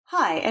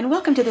Hi, and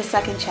welcome to The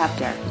Second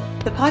Chapter,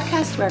 the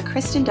podcast where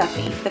Kristen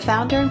Duffy, the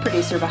founder and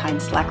producer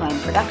behind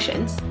Slackline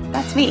Productions,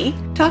 that's me,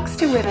 talks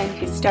to women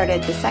who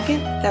started the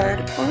second, third,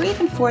 or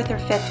even fourth or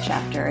fifth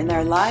chapter in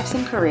their lives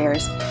and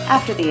careers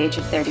after the age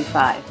of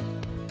 35.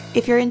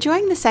 If you're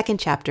enjoying The Second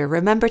Chapter,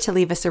 remember to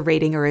leave us a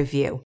rating or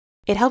review.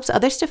 It helps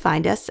others to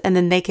find us, and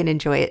then they can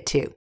enjoy it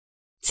too.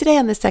 Today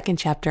on The Second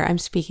Chapter, I'm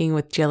speaking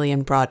with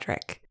Gillian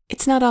Broderick.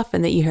 It's not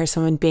often that you hear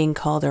someone being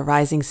called a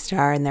rising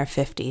star in their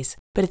 50s,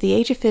 but at the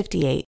age of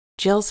 58,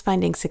 Jill's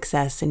finding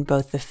success in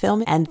both the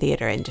film and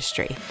theater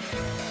industry.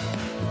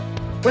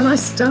 When I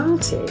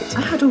started,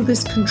 I had all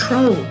this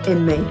control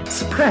in me,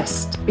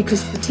 suppressed,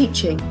 because of the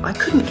teaching. I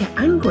couldn't get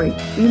angry,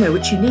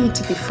 which you need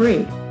to be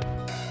free.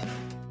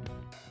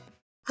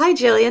 Hi,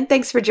 Gillian.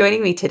 Thanks for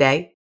joining me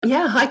today.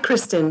 Yeah, hi,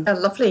 Kristen.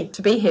 Lovely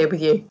to be here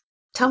with you.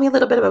 Tell me a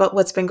little bit about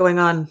what's been going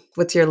on.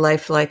 What's your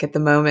life like at the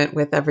moment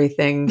with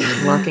everything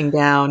locking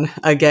down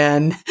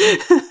again?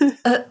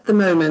 At the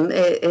moment,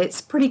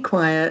 it's pretty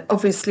quiet.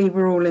 Obviously,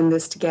 we're all in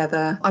this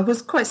together. I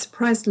was quite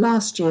surprised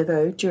last year,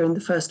 though, during the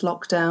first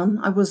lockdown.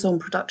 I was on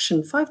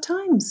production 5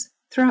 times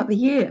throughout the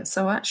year.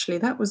 So actually,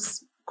 that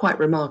was quite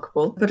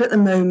remarkable. But at the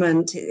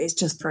moment, it's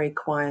just very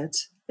quiet,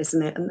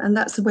 isn't it? And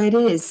that's the way it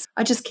is.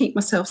 I just keep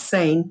myself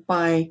sane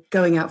by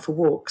going out for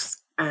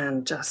walks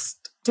and just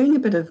doing a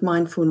bit of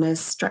mindfulness,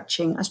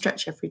 stretching. I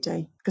stretch every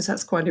day because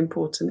that's quite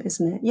important,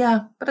 isn't it?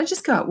 Yeah, but I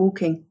just go out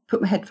walking,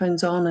 put my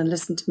headphones on and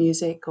listen to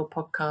music or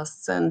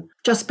podcasts and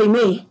just be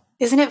me.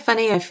 Isn't it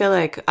funny? I feel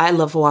like I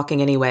love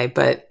walking anyway,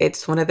 but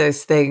it's one of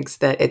those things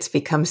that it's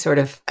become sort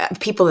of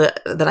people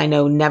that I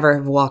know never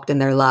have walked in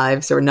their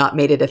lives or not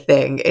made it a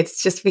thing.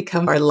 It's just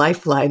become our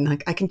lifeline.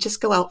 Like I can just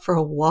go out for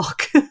a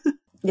walk.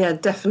 Yeah,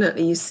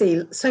 definitely. You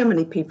see so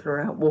many people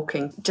are out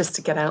walking just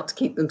to get out to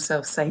keep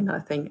themselves sane, I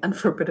think, and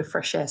for a bit of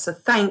fresh air. So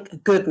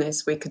thank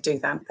goodness we could do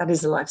that. That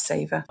is a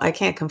lifesaver. I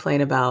can't complain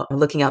about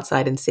looking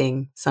outside and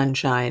seeing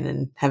sunshine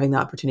and having the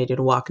opportunity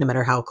to walk no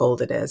matter how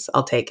cold it is.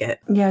 I'll take it.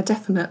 Yeah,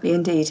 definitely,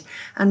 indeed.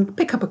 And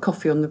pick up a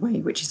coffee on the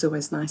way, which is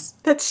always nice.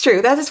 That's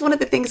true. That is one of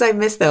the things I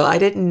miss, though. I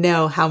didn't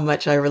know how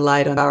much I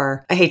relied on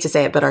I hate to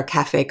say it, but our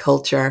cafe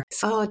culture.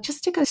 So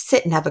just to go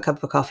sit and have a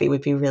cup of coffee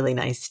would be really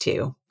nice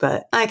too.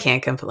 But I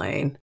can't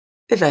complain.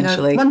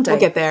 Eventually, one day. We'll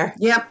get there.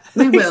 Yep,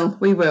 we will.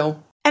 We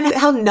will. And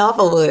how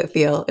novel will it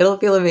feel? It'll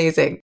feel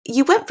amazing.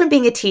 You went from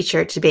being a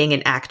teacher to being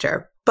an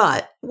actor,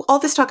 but all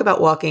this talk about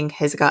walking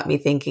has got me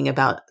thinking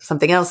about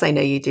something else I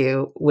know you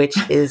do, which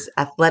is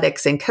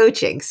athletics and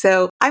coaching.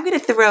 So I'm going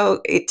to throw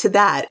it to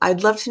that.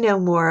 I'd love to know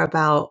more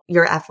about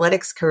your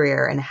athletics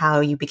career and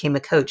how you became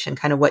a coach and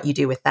kind of what you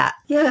do with that.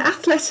 Yeah,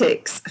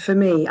 athletics for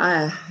me,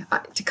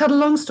 to cut a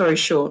long story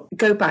short,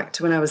 go back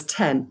to when I was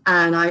 10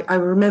 and I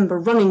remember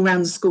running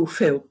around the school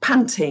field,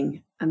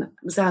 panting, and I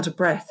was out of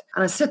breath.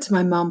 And I said to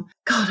my mum,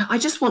 God, I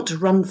just want to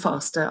run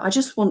faster.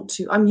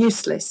 I'm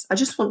useless. I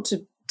just want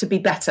to be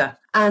better.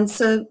 And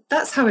so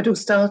that's how it all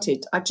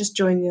started. I just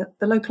joined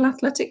the local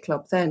athletic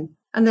club then.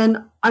 And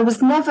then I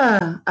was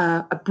never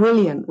a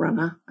brilliant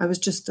runner. I was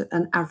just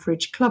an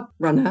average club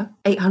runner,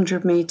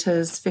 800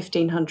 metres,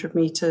 1,500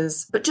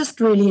 metres, but just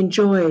really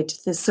enjoyed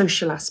the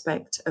social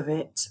aspect of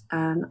it.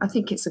 And I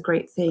think it's a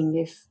great thing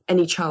if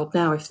any child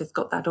now, if they've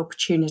got that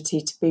opportunity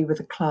to be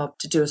with a club,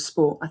 to do a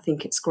sport, I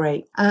think it's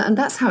great. And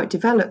that's how it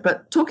developed.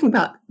 But talking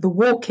about the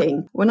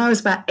walking, when I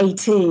was about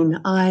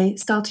 18, I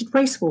started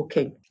race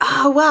walking.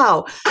 Oh,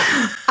 wow.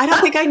 I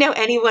don't think I know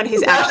anyone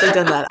who's actually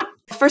done that.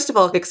 First of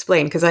all,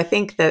 explain, because I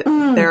think that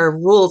there are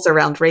rules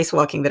around race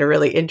walking that are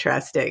really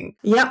interesting.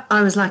 Yep,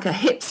 I was like a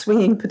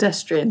hip-swinging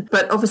pedestrian,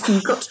 but obviously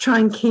you've got to try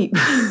and keep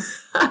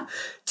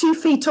 2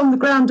 feet on the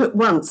ground at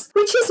once,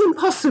 which is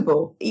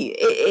impossible.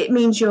 It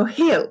means your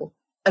heel,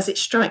 as it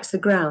strikes the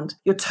ground,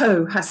 your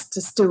toe has to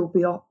still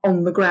be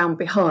on the ground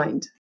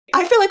behind.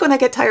 I feel like when I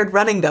get tired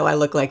running, though, I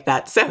look like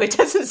that, so it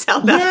doesn't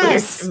sound that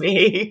weird to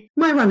me.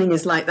 My running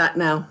is like that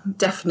now.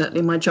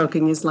 Definitely my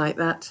jogging is like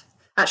that.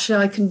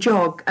 Actually, I can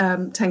jog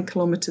 10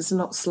 kilometres a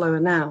lot slower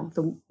now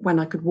than when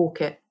I could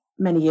walk it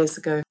many years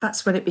ago.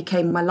 That's when it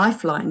became my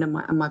lifeline and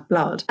my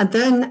blood. And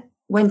then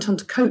went on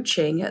to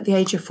coaching at the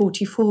age of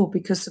 44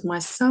 because of my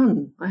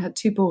son. I had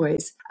 2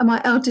 boys. And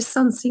my eldest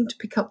son seemed to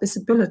pick up this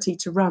ability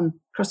to run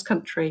cross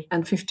country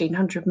and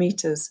 1,500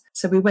 metres.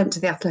 So we went to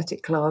the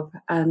athletic club,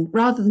 and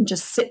rather than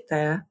just sit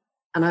there,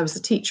 and I was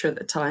a teacher at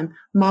the time,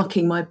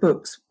 marking my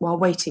books while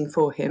waiting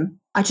for him,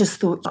 I just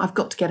thought, I've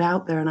got to get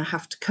out there and I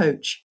have to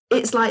coach.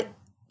 It's like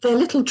they're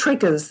little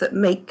triggers that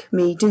make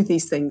me do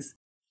these things.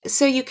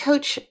 So do you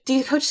coach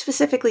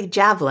specifically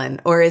javelin,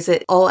 or is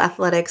it all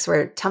athletics?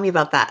 Or tell me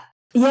about that.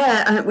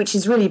 Yeah, which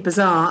is really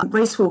bizarre.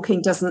 Race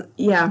walking doesn't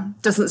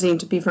seem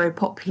to be very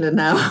popular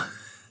now,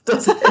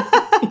 does it?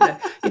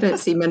 You don't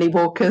see many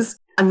walkers.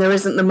 And there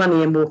isn't the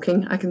money in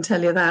walking, I can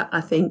tell you that,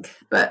 I think.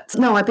 But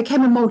no, I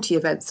became a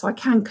multi-event, so I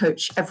can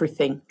coach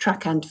everything,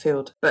 track and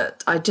field.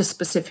 But I just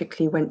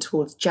specifically went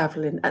towards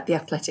javelin at the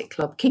Athletic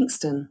Club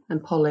Kingston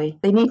and Polly.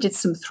 They needed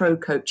some throw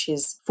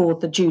coaches for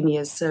the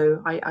juniors,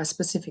 so I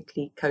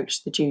specifically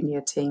coached the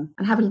junior team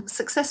and have a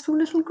successful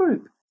little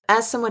group.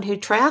 As someone who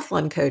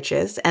triathlon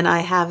coaches, and I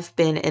have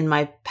been in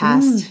my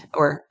past,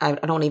 or I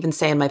don't even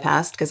say in my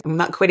past because I'm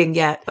not quitting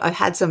yet. I've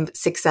had some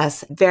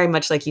success, very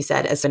much like you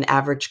said, as an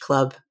average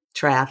club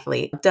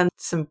triathlete. I've done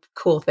some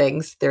cool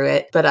things through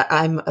it, but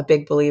I'm a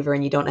big believer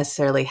in you don't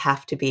necessarily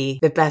have to be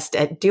the best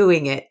at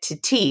doing it to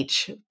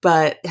teach.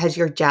 But has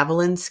your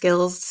javelin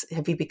skills,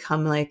 have you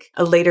become like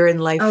a later in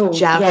life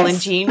javelin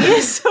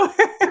genius?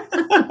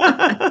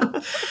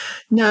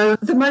 No,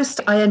 the most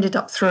I ended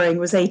up throwing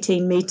was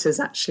 18 meters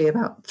actually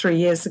about 3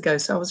 years ago.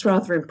 So I was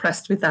rather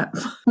impressed with that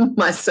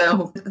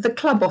myself. The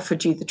club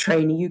offered you the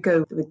training. You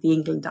go with the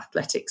England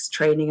athletics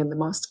training and the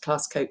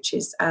masterclass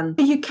coaches, and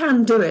you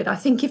can do it. I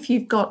think if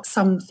you've got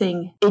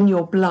something in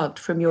your blood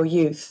from your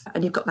youth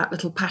and you've got that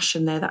little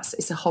passion there,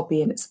 it's a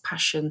hobby and it's a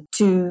passion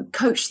to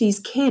coach these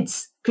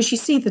kids, because you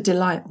see the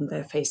delight on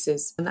their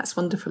faces, and that's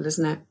wonderful,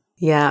 isn't it?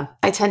 Yeah,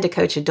 I tend to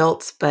coach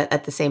adults, but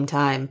at the same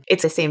time,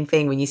 it's the same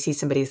thing when you see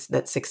somebody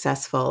that's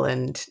successful,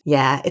 and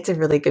yeah, it's a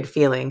really good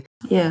feeling.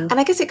 Yeah. And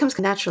I guess it comes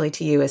naturally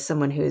to you as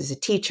someone who's a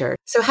teacher.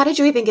 So how did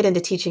you even get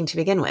into teaching to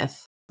begin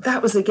with?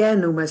 That was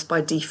again almost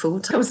by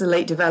default. I was a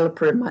late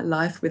developer in my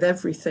life with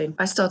everything.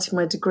 I started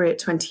my degree at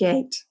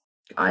 28.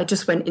 I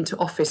just went into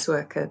office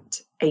work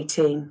at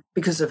 18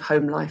 because of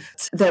home life.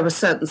 There were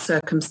certain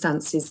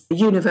circumstances. The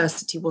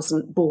university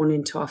wasn't born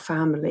into our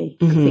family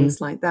and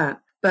things like that.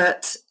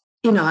 But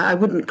I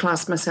wouldn't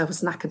class myself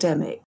as an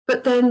academic.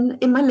 But then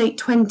in my late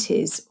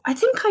 20s, I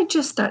think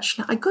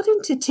I got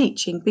into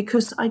teaching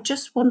because I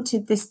just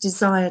wanted this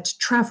desire to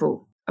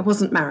travel. I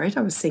wasn't married,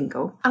 I was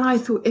single. And I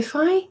thought, if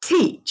I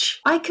teach,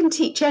 I can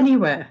teach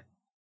anywhere.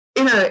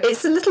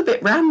 It's a little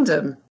bit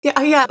random.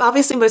 Yeah.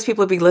 Obviously, most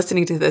people would be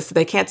listening to this.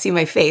 They can't see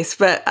my face,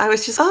 but I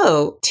was just,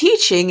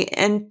 teaching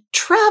and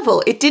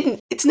travel.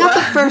 It's not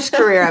the first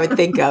career I would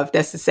think of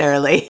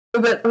necessarily.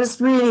 But I was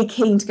really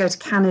keen to go to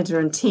Canada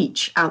and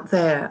teach out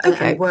there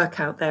and work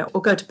out there,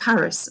 or go to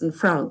Paris and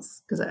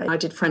France, because I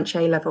did French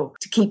A-level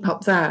to keep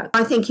up that.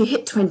 I think you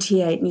hit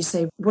 28 and you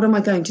say, what am I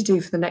going to do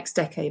for the next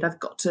decade? I've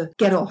got to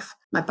get off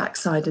my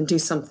backside and do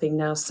something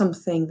now,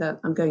 something that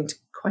I'm going to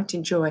quite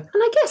enjoy. And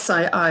I guess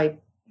I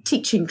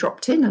teaching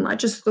dropped in and I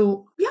just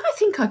thought, I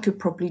think I could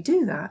probably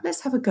do that.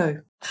 Let's have a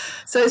go.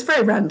 So it's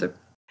very random.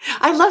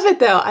 I love it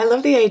though. I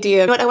love the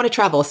idea. I want to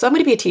travel, so I'm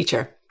going to be a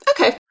teacher.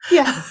 Okay.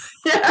 Yeah.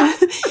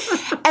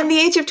 And the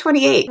age of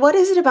 28, what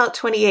is it about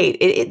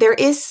 28? There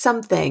is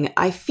something.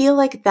 I feel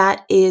like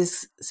that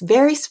is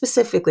very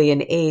specifically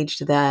an age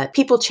that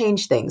people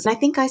change things. And I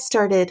think I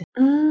started,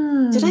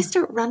 did I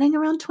start running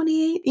around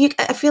 28?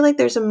 I feel like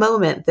there's a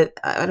moment that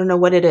I don't know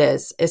what it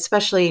is,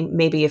 especially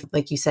maybe if,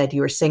 like you said,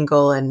 you were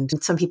single, and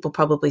some people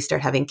probably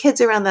start having kids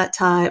around that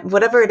time,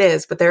 whatever it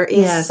is, but there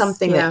is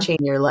something that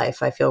changed your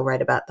life. I feel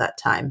right about that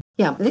time.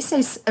 Yeah, they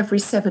say every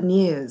 7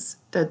 years,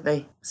 don't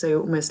they? So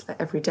almost like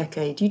every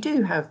decade, you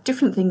do have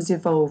different things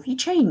evolve. You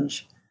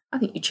change. I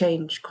think you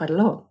change quite a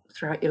lot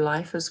throughout your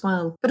life as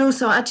well. But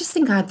also, I just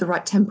think I had the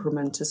right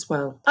temperament as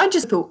well. I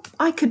just thought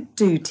I could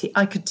do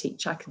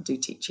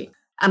teaching.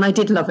 And I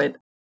did love it.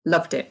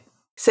 Loved it.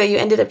 So you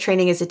ended up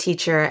training as a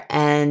teacher,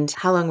 and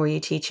how long were you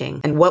teaching?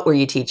 And what were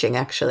you teaching,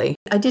 actually?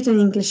 I did an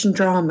English and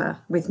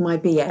drama with my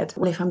B.Ed.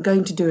 Well, if I'm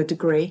going to do a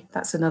degree,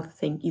 that's another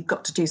thing. You've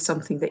got to do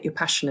something that you're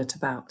passionate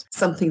about,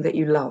 something that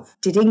you love.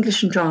 Did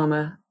English and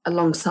drama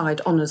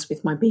alongside honours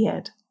with my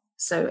B.Ed.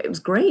 So it was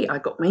great. I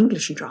got my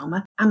English and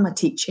drama and my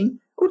teaching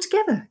all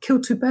together.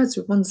 Killed two birds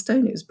with one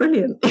stone. It was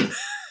brilliant.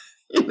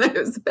 It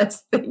was the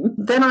best thing.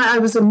 Then I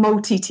was a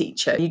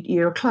multi-teacher.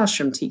 You're a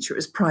classroom teacher. It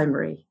was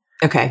primary.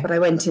 Okay. But I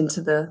went into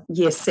the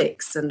year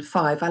 6 and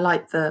 5. I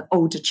liked the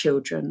older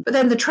children. But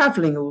then the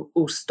travelling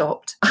all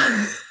stopped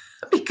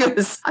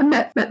because I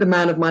met the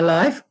man of my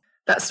life.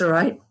 That's all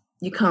right.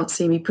 You can't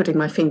see me putting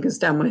my fingers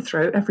down my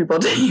throat,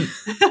 everybody.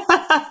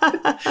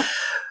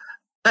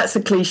 That's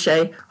a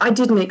cliche. I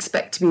didn't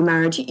expect to be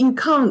married. You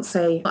can't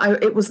say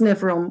it was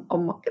never on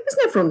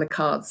the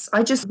cards.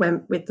 I just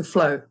went with the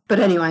flow.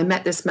 But anyway, I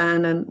met this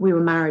man and we were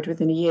married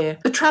within a year.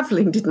 The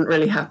travelling didn't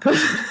really happen.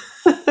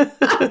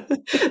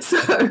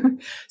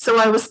 So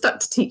I was stuck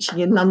to teaching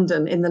in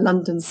London, in the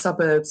London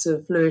suburbs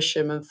of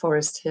Lewisham and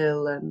Forest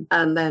Hill,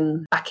 and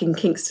then back in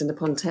Kingston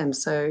upon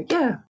Thames. So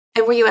yeah.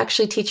 And were you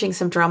actually teaching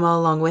some drama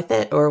along with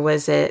it? Or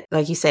was it,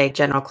 like you say,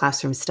 general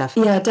classroom stuff?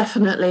 Yeah,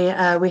 definitely.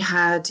 We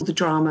had the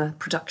drama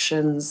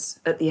productions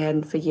at the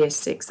end for year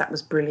 6. That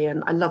was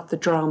brilliant. I loved the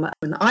drama.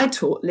 When I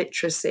taught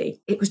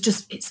literacy, it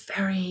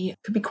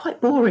could be quite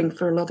boring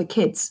for a lot of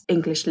kids,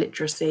 English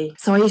literacy.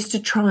 So I used to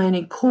try and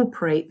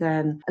incorporate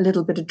then a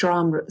little bit of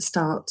drama at the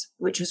start,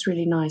 which was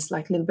really nice,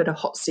 like a little bit of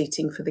hot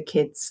seating for the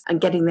kids and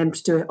getting them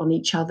to do it on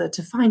each other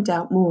to find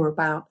out more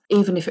about,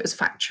 even if it was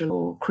factual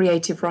or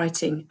creative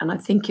writing. And I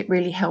think it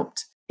really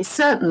helped. It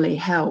certainly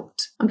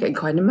helped. I'm getting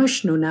quite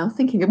emotional now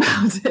thinking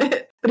about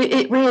it. But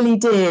it really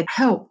did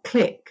help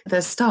click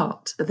the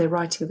start of their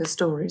writing of the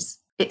stories.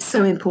 It's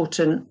so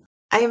important.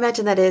 I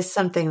imagine that is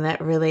something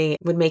that really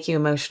would make you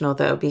emotional,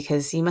 though,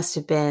 because you must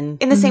have been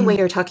in the same way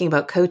you're talking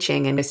about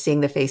coaching and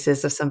seeing the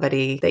faces of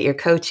somebody that you're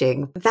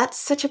coaching. That's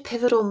such a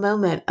pivotal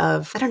moment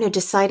of, I don't know,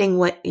 deciding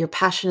what you're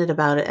passionate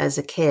about as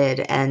a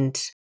kid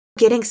and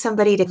getting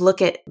somebody to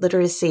look at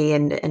literacy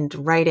and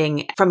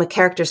writing from a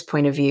character's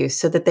point of view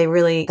so that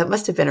that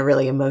must have been a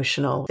really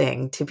emotional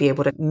thing to be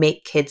able to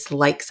make kids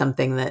like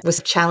something that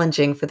was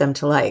challenging for them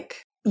to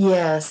like.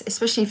 Yes,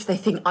 especially if they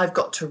think I've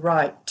got to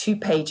write 2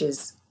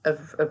 pages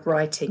of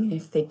writing.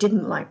 If they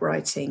didn't like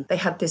writing, they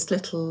had this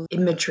little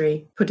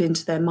imagery put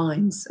into their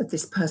minds of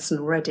this person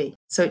already.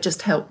 So it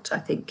just helped, I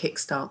think,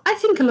 kickstart. I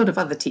think a lot of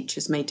other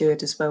teachers may do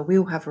it as well. We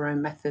all have our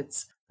own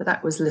methods. But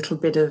that was a little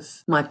bit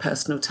of my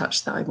personal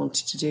touch that I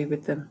wanted to do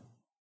with them.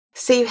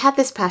 So you had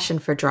this passion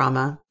for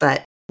drama,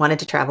 but wanted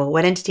to travel,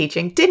 went into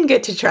teaching, didn't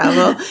get to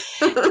travel.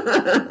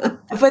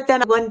 But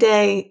then one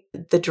day,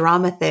 the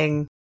drama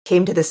thing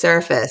came to the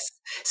surface.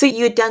 So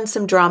you had done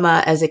some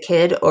drama as a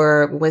kid,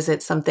 or was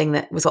it something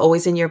that was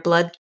always in your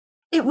blood?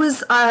 It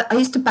was, I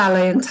used to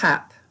ballet and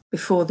tap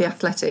before the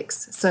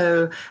athletics.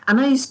 And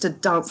I used to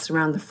dance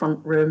around the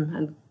front room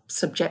and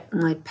subject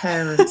my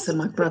parents and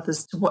my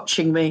brothers to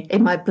watching me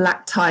in my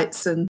black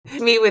tights and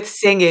me with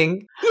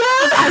singing. Yeah.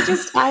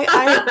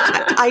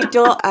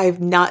 I've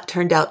not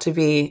turned out to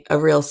be a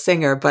real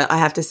singer, but I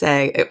have to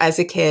say, as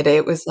a kid,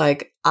 it was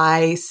like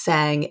I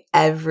sang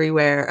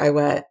everywhere I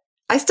went.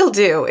 I still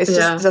do. It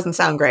just doesn't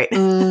sound great.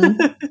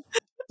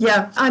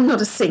 Yeah, I'm not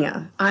a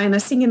singer. I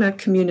sing in a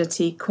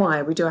community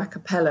choir. We do a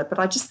cappella, but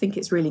I just think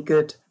it's really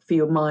good for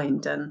your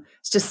mind, and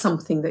it's just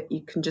something that you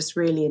can just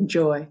really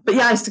enjoy. But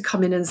yeah, I used to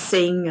come in and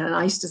sing, and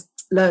I used to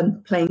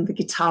learn playing the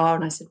guitar,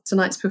 and I said,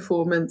 tonight's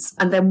performance.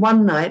 And then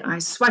one night I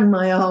swung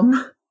my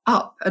arm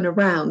up and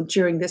around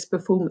during this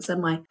performance,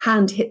 and my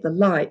hand hit the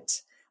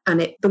light,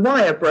 and the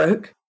wire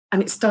broke,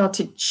 and it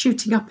started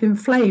shooting up in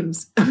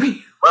flames. And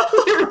we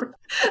were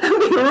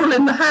all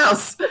in the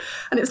house,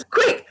 and it was,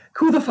 quick,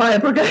 call the fire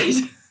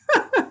brigade.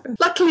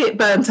 Luckily, it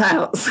burnt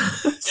out.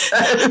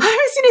 I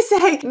was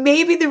going to say,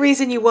 maybe the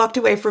reason you walked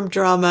away from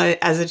drama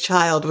as a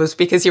child was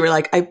because you were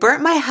like, I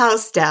burnt my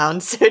house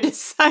down, so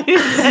decided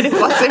that it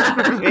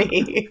wasn't for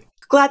me.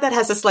 Glad that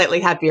has a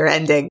slightly happier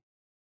ending.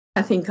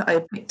 I think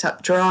I picked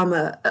up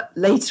drama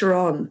later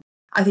on.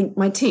 I think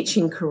my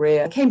teaching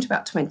career came to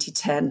about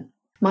 2010.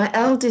 My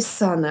eldest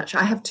son,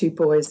 actually, I have 2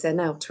 boys, they're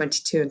now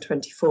 22 and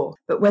 24.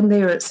 But when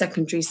they were at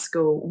secondary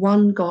school,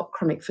 one got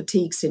chronic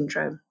fatigue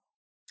syndrome,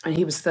 and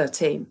he was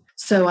 13.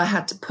 So I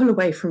had to pull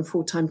away from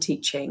full-time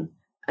teaching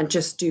and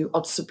just do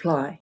odd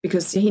supply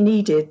because he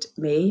needed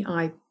me.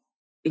 I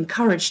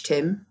encouraged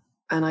him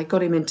and I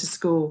got him into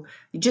school.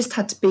 You just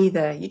had to be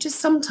there.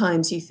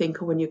 Sometimes you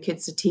think, when your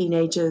kids are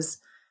teenagers,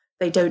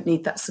 they don't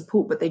need that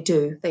support, but they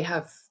do. They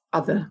have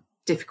other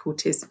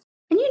difficulties.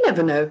 And you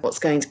never know what's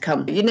going to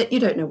come. You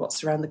don't know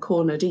what's around the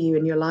corner, do you,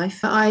 in your life?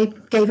 I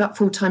gave up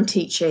full-time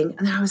teaching,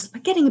 and I was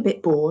getting a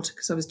bit bored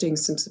because I was doing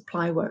some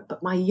supply work.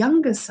 But my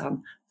younger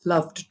son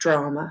loved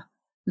drama,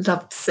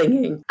 loved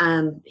singing,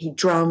 and he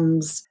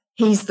drums.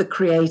 He's the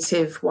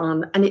creative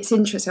one. And it's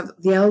interesting.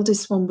 The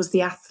eldest one was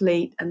the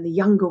athlete, and the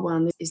younger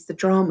one is the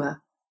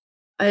drama.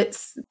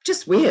 It's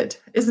just weird,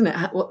 isn't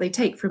it, what they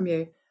take from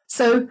you?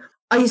 So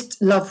I used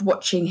to love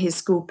watching his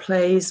school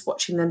plays,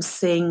 watching them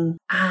sing.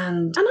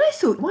 And I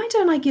thought, why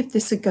don't I give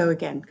this a go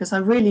again? Because I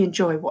really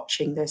enjoy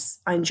watching this.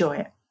 I enjoy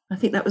it. I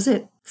think that was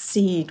it. The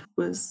seed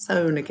was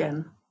sown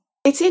again.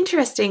 It's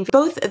interesting.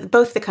 Both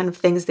the kind of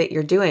things that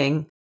you're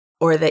doing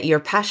or that you're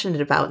passionate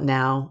about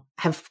now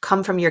have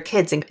come from your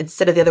kids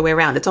instead of the other way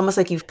around. It's almost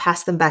like you've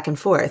passed them back and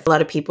forth. A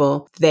lot of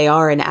people, they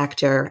are an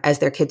actor as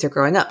their kids are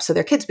growing up, so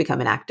their kids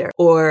become an actor.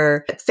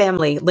 Or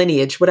family,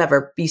 lineage,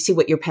 whatever. You see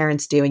what your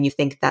parents do and you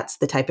think that's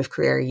the type of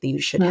career you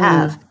should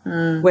have.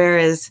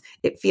 Whereas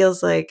it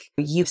feels like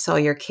you saw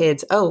your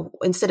kids,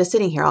 instead of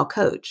sitting here, I'll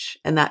coach.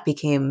 And that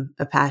became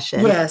a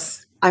passion.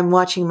 Yes. I'm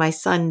watching my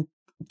son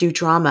do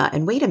drama.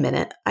 And wait a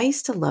minute, I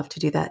used to love to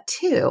do that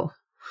too.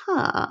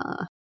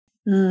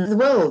 The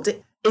world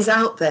is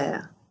out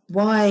there.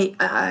 Why?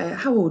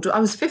 How old? I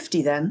was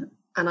 50 then.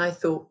 And I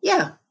thought,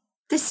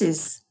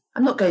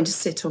 I'm not going to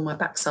sit on my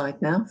backside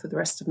now for the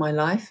rest of my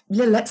life.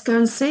 Let's go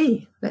and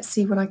see. Let's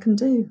see what I can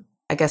do.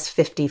 I guess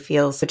 50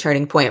 feels a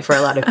turning point for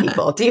a lot of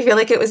people. Do you feel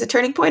like it was a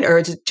turning point, or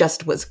it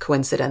just was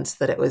coincidence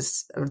that it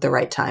was the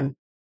right time?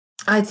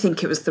 I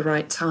think it was the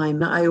right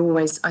time. I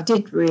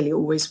did really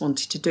always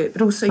wanted to do it,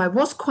 but also I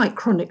was quite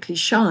chronically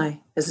shy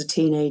as a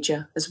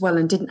teenager as well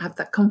and didn't have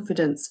that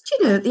confidence.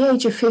 At the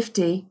age of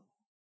 50,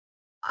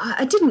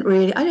 I don't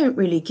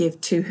really give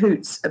 2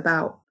 hoots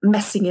about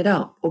messing it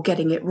up or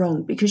getting it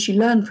wrong because you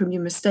learn from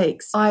your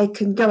mistakes. I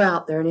can go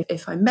out there and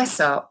if I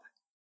mess up,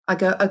 I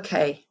go,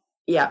 okay,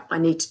 yeah, I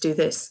need to do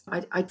this.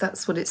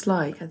 That's what it's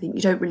like. I think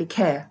you don't really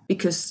care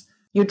because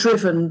you're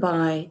driven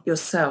by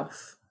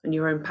yourself and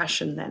your own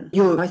passion then.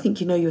 I think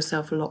you know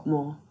yourself a lot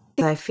more.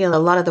 I feel a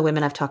lot of the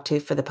women I've talked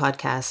to for the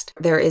podcast,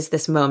 there is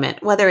this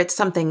moment, whether it's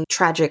something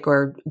tragic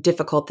or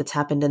difficult that's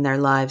happened in their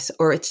lives,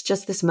 or it's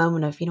just this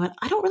moment of,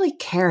 I don't really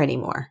care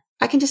anymore.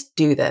 I can just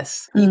do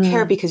this. You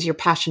care because you're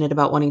passionate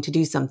about wanting to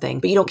do something,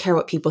 but you don't care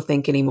what people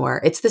think anymore.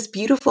 It's this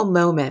beautiful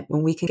moment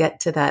when we can get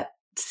to that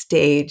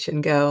stage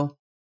and go,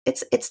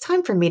 it's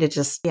time for me to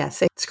just,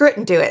 say, screw it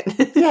and do it.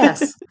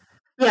 Yes.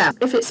 Yeah,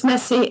 if it's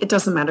messy, it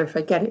doesn't matter if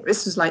I get it.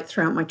 This was like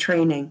throughout my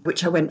training,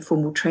 which I went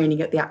formal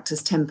training at the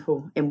Actors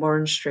Temple in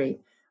Warren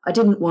Street. I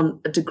didn't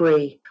want a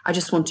degree. I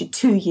just wanted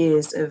 2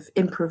 years of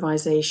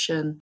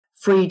improvisation,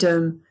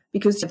 freedom,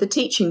 because the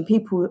teaching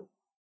people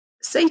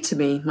say to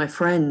me, my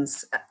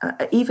friends,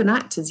 even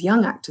actors,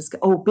 young actors, go,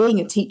 oh, being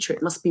a teacher,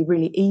 it must be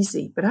really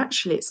easy. But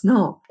actually, it's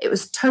not. It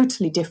was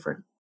totally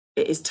different.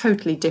 It is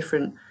totally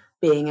different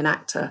being an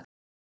actor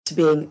to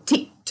being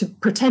to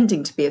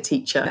pretending to be a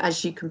teacher,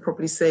 as you can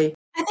probably see.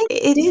 I think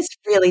it is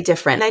really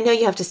different. I know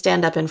you have to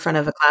stand up in front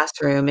of a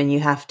classroom and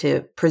you have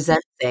to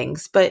present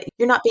things, but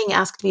you're not being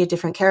asked to be a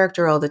different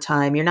character all the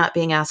time. You're not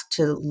being asked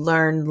to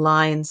learn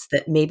lines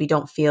that maybe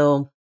don't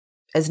feel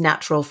as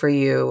natural for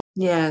you.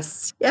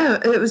 Yes. Yeah,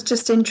 it was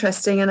just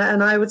interesting. And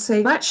I would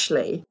say,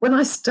 actually, when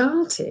I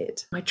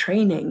started my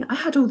training, I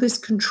had all this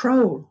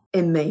control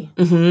in me,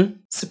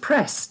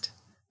 suppressed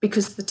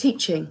because of the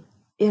teaching,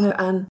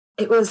 and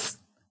it was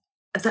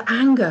the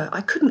anger.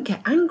 I couldn't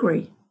get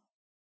angry,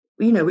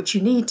 which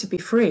you need to be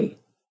free.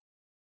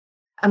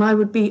 And I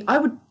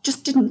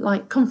just didn't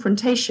like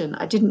confrontation.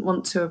 I didn't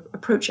want to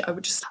approach it.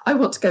 I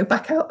want to go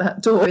back out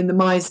that door in the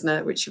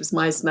Meisner, which was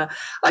Meisner.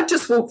 I'd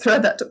just walk through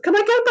that door. Can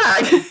I go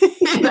back?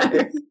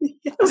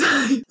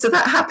 To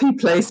that happy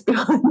place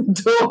behind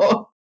the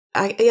door.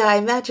 I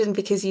imagine,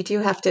 because you do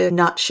have to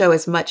not show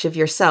as much of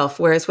yourself.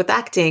 Whereas with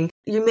acting,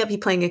 you may be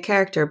playing a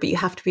character, but you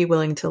have to be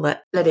willing to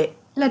let it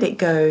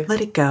go.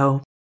 Let it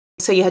go.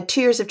 So you had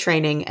 2 years of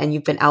training and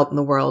you've been out in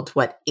the world,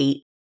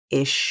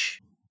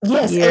 8-ish?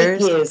 Yes,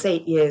 years?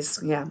 8 years.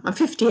 Yeah, I'm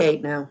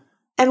 58 now.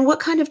 And what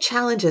kind of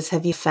challenges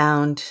have you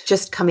found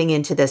just coming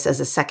into this as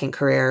a second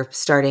career,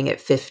 starting at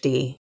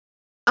 50?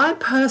 I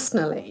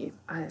personally,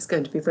 it's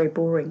going to be very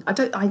boring.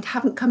 I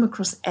haven't come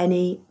across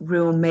any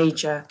real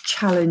major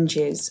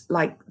challenges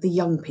like the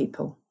young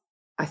people.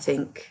 I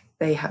think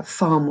they have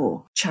far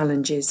more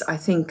challenges. I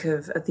think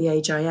of at the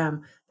age I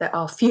am, there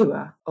are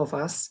fewer of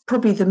us.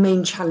 Probably the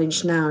main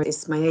challenge now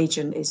is my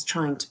agent is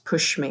trying to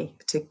push me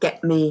to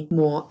get me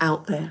more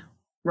out there,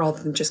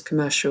 rather than just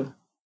commercial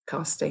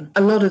casting.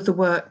 A lot of the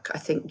work, I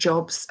think,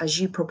 jobs, as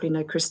you probably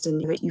know, Kristen,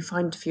 that you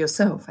find for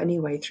yourself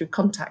anyway through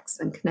contacts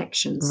and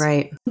connections.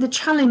 Right. The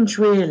challenge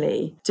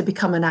really to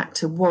become an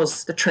actor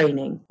was the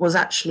training, was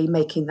actually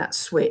making that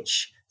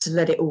switch to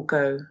let it all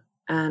go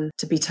and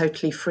to be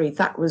totally free.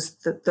 That was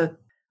the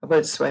I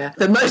won't swear,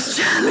 the most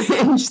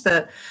challenge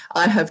that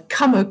I have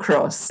come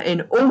across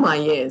in all my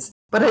years.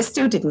 But I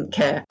still didn't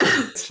care.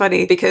 It's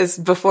funny because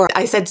before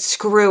I said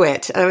screw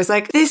it, I was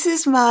like, this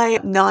is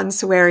my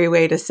non-sweary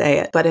way to say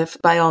it. But if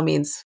by all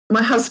means.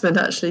 My husband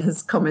actually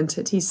has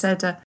commented. He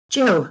said,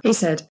 Jill, he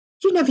said,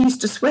 you never used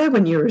to swear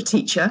when you were a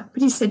teacher,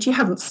 but he said you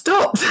haven't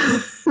stopped.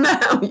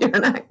 Now you're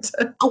an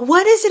actor.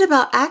 What is it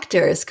about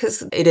actors?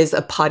 Because it is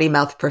a potty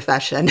mouth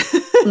profession.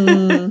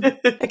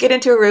 I get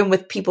into a room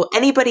with people,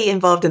 anybody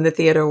involved in the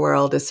theater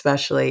world,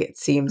 especially, it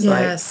seems like.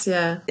 Yes,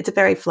 yeah. It's a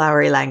very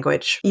flowery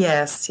language.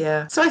 Yes,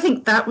 yeah. So I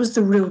think that was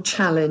the real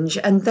challenge.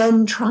 And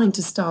then trying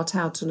to start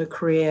out on a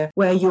career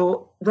where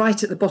you're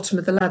right at the bottom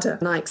of the ladder.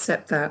 And I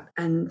accept that.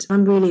 And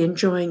I'm really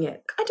enjoying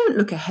it. I don't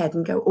look ahead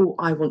and go, oh,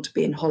 I want to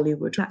be in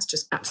Hollywood. That's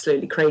just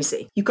absolutely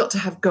crazy. You've got to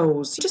have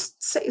goals. You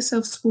just set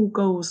yourself small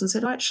goals and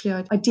said,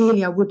 actually,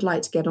 ideally, I would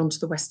like to get onto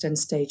the West End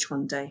stage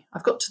one day.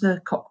 I've got to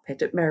the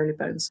cockpit at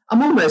Marylebones.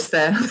 I'm almost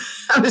there.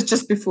 I was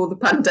just before the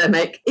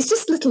pandemic. It's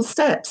just little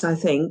steps, I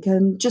think,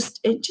 and just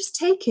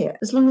take it.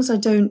 As long as I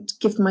don't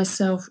give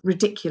myself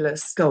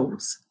ridiculous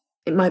goals.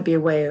 It might be a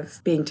way of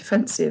being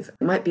defensive.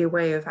 It might be a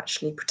way of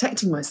actually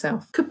protecting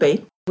myself. Could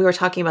be. We were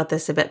talking about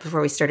this a bit before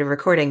we started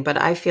recording, but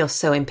I feel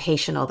so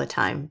impatient all the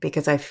time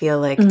because I feel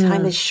like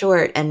time is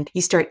short and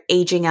you start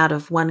aging out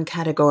of one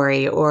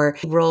category or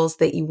roles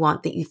that you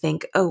want that you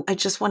think, oh, I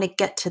just want to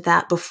get to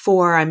that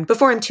before I'm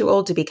too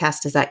old to be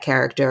cast as that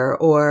character,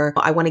 or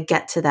I want to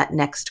get to that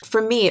next.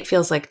 For me, it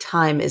feels like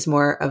time is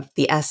more of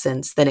the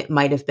essence than it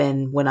might have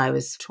been when I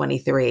was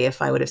 23 if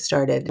I would have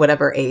started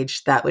whatever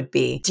age that would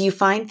be. Do you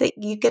find that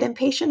you get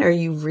impatient, or are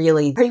you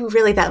really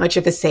that much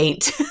of a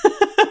saint?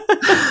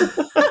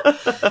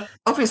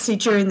 Obviously,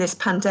 during this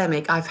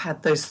pandemic, I've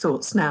had those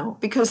thoughts now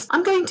because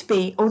I'm going to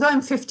be, although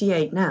I'm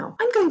 58 now,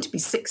 I'm going to be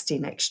 60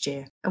 next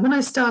year. And when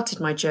I started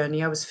my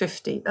journey, I was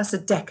 50. That's a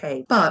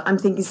decade. But I'm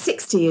thinking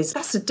 60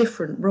 that's a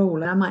different role.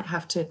 And I might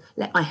have to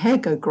let my hair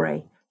go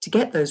grey to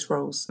get those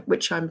roles,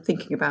 which I'm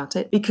thinking about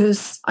it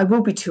because I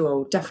will be too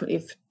old, definitely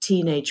for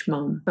teenage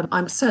mum, but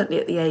I'm certainly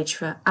at the age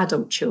for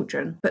adult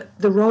children. But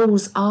the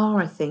roles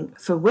are, I think,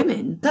 for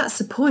women. That's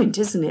the point,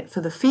 isn't it? For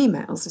the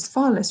females, there's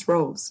far less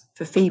roles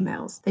for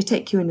females. They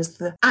take you in as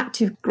the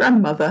active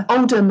grandmother,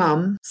 older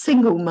mum,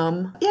 single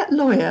mum, yet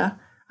lawyer.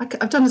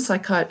 I've done a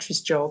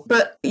psychiatrist's job,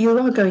 but you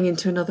are going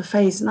into another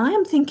phase. And I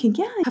am thinking,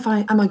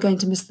 am I going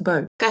to miss the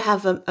boat? I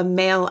have a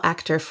male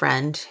actor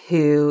friend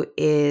who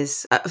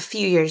is, a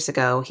few years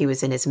ago, he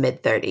was in his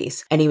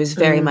mid-30s, and he was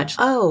very much,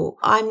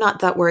 I'm not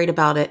that worried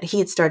about it. He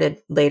had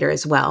started later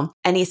as well.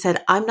 And he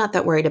said, I'm not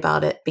that worried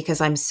about it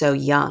because I'm so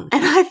young.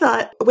 And I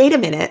thought, wait a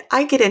minute,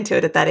 I get into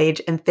it at that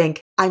age and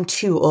think I'm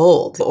too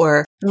old,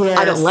 or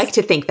I don't like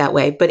to think that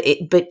way, but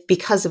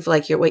because of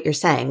like what you're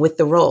saying with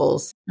the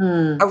roles,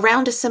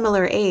 around a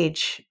similar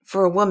age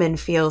for a woman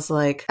feels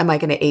like, am I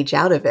going to age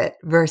out of it?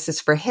 Versus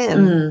for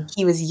him,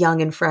 he was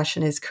young and fresh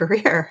in his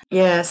career.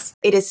 Yes.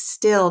 It is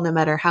still, no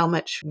matter how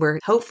much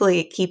hopefully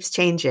it keeps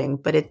changing,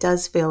 but it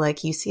does feel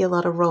like you see a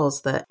lot of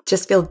roles that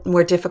just feel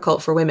more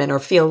difficult for women or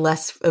feel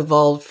less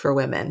evolved for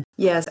women.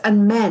 Yes.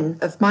 And men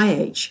of my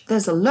age,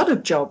 there's a lot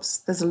of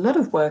jobs. There's a lot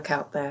of work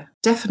out there.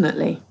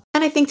 Definitely.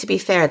 And I think, to be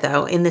fair,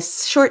 though, in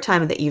this short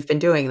time that you've been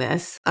doing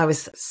this, I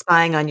was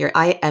spying on your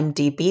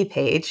IMDb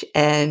page,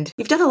 and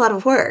you've done a lot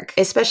of work,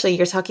 especially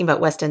you're talking about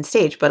West End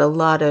stage, but a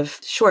lot of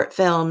short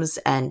films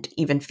and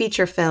even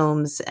feature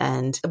films.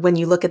 And when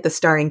you look at the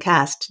starring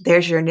cast,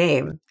 there's your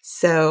name.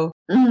 So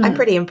I'm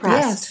pretty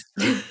impressed.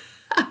 Yes.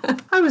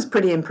 I was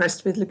pretty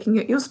impressed with looking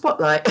at your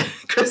spotlight,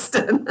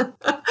 Kristen,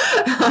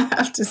 I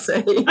have to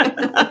say.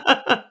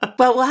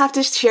 Well, we'll have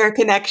to share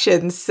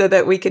connections so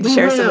that we can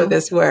share some of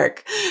this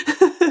work.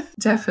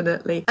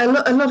 Definitely. A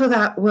lot of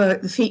that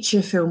work, the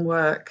feature film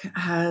work,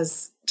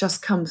 has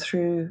just come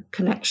through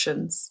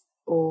connections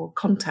or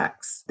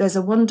contacts. There's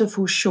a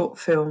wonderful short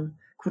film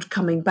called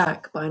Coming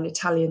Back by an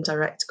Italian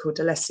director called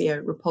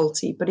Alessio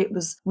Rapolti, but it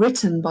was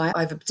written by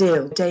Ivor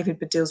Badil, David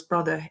Badil's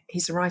brother.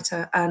 He's a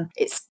writer, and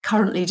it's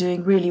currently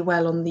doing really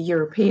well on the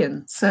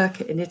European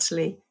circuit in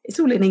Italy. It's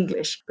all in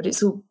English, but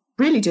it's all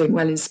really doing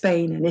well in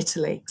Spain and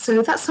Italy.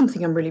 So that's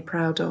something I'm really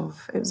proud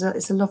of.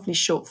 It's a lovely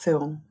short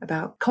film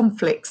about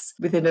conflicts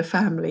within a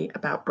family,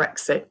 about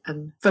Brexit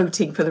and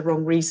voting for the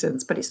wrong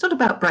reasons. But it's not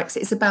about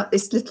Brexit. It's about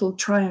this little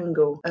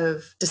triangle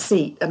of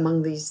deceit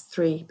among these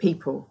three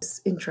people.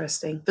 It's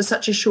interesting. For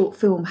such a short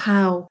film,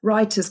 how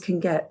writers can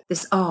get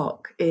this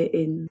arc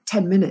in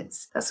 10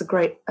 minutes. That's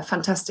a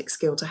fantastic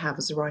skill to have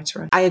as a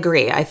writer. I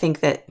agree. I think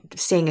that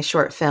seeing a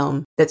short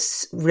film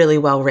that's really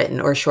well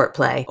written, or a short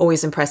play,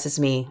 always impresses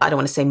me. I don't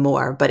want to say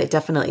more, but it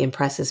definitely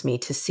impresses me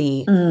to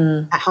see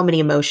how many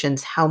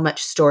emotions, how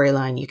much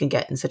storyline you can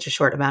get in such a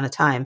short amount of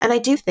time. And I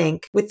do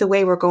think with the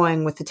way we're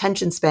going with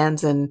attention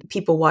spans and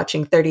people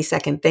watching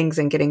 30-second things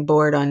and getting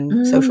bored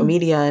on social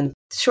media, and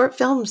short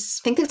films,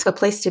 I think it's a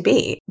place to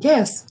be.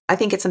 Yes. I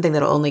think it's something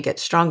that'll only get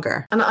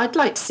stronger. And I'd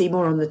like to see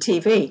more on the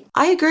TV.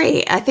 I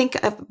agree. I think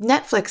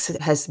Netflix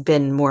has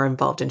been more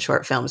involved in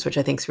short films, which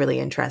I think is really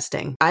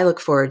interesting. I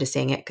look forward to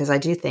seeing it because I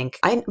do think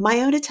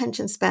my own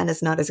attention span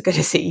is not as good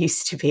as it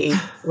used to be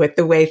with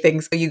the way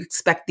things, you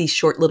expect these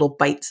short little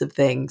bites of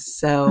things.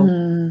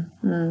 So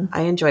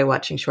I enjoy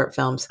watching short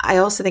films. I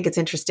also think it's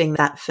interesting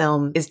that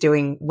film is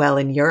doing well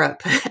in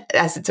Europe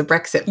as it's a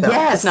Brexit film.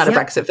 Yes, it's not a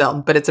Brexit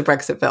film, but it's a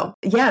Brexit film.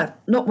 Yeah.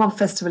 Not one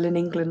festival in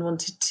England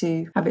wanted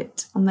to have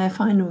it on their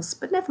finals,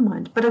 but never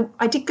mind. But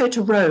I did go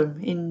to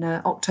Rome in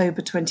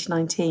October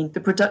 2019.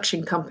 The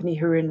production company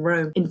who were in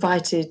Rome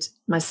invited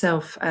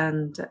myself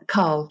and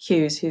Carl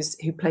Hughes,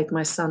 who played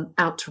my son,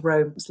 out to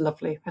Rome. It was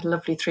lovely. I had a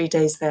lovely 3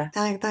 days there.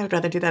 I would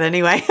rather do that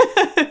anyway.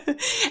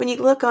 When you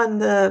look on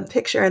the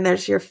picture and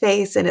there's your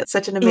face and it's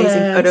such an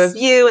amazing photo of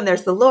you and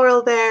there's the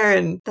laurel there,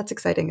 and that's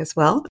exciting as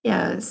well.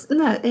 Yes,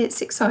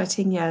 it's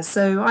exciting, yeah.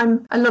 So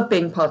I love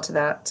being part of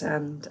that,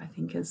 and I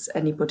think as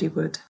anybody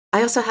would.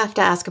 I also have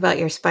to ask about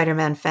your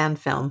Spider-Man fan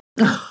film.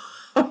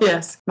 Oh,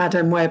 yes,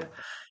 Madame Web.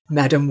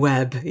 Madam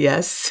Web,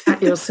 yes.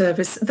 At your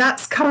service.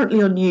 That's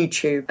currently on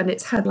YouTube, and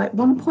it's had like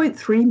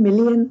 1.3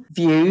 million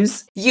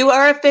views. You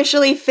are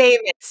officially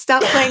famous.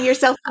 Stop playing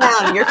yourself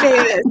down. You're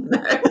famous.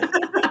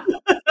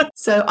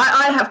 So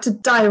I have to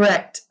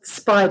direct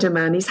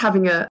Spider-Man. He's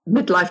having a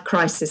midlife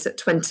crisis at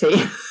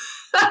 20.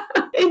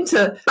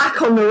 Into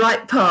back on the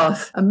right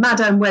path, and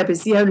Madame Web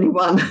is the only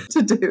one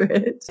to do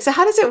it. So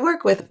how does it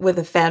work with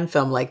a fan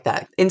film like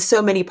that? In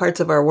so many parts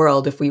of our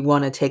world, if we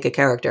want to take a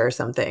character or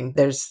something,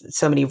 there's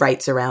so many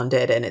rights around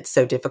it and it's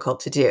so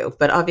difficult to do.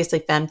 But obviously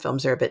fan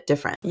films are a bit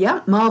different.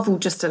 Yeah, Marvel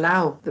just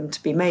allow them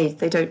to be made.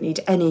 They don't need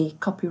any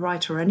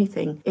copyright or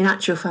anything. In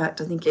actual fact,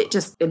 I think it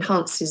just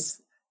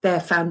enhances their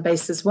fan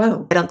base as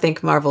well. I don't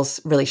think Marvel's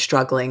really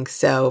struggling,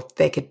 so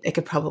they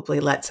could probably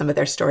let some of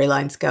their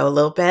storylines go a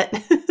little bit.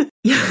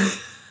 Yeah.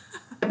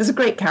 It was a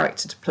great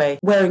character to play,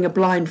 wearing a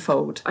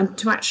blindfold, and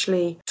to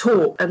actually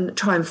talk and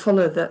try and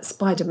follow that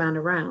Spider-Man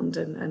around.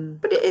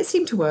 But it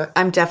seemed to work.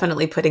 I'm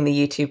definitely putting the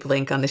YouTube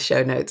link on the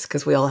show notes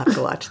because we all have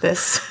to watch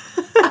this.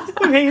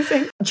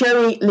 amazing.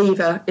 Joey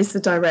Lever is the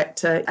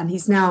director, and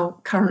he's now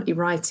currently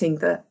writing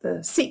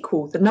the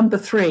sequel, the number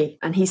 3.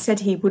 And he said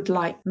he would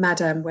like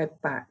Madame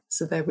Web back.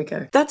 So there we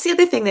go. That's the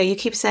other thing, though. You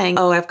keep saying,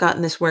 oh, I've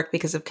gotten this work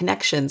because of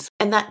connections.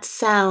 And that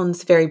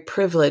sounds very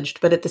privileged.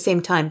 But at the same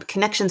time,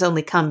 connections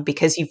only come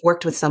because you've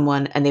worked with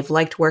someone and they've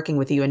liked working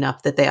with you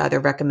enough that they either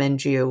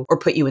recommend you or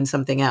put you in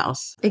something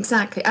else.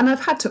 Exactly. And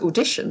I've had to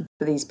audition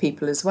for these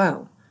people as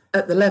well.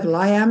 At the level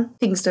I am,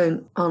 things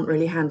aren't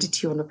really handed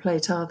to you on a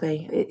plate, are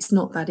they? It's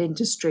not that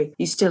industry.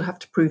 You still have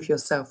to prove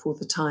yourself all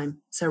the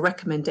time. So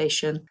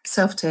recommendation,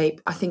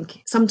 self-tape. I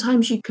think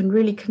sometimes you can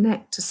really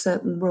connect to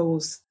certain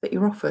roles that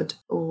you're offered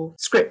or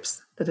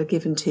scripts that are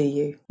given to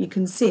you. You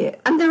can see it.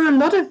 And there are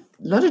a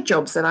lot of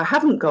jobs that I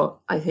haven't got,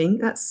 I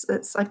think. That's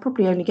I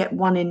probably only get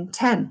 1 in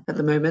 10 at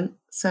the moment.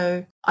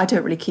 So I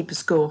don't really keep a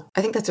score.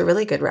 I think that's a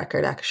really good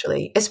record,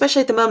 actually,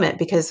 especially at the moment,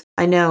 because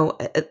I know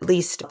at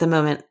least at the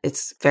moment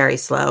it's very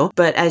slow.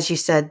 But as you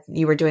said,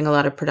 you were doing a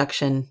lot of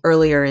production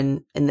earlier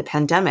in the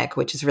pandemic,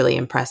 which is really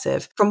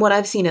impressive. From what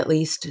I've seen, at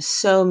least,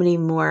 so many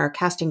more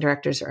casting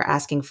directors are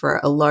asking for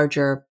a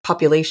larger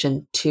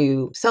population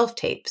to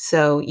self-tape.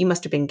 So you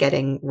must have been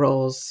getting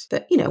roles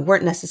that,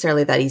 weren't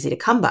necessarily that easy to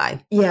come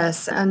by.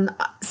 Yes. And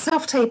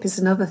self-tape is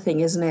another thing,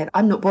 isn't it?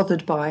 I'm not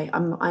bothered by.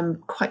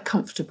 I'm quite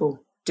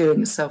comfortable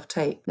doing a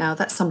self-tape. Now,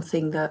 that's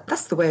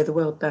the way of the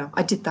world now.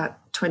 I did that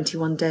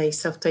 21-day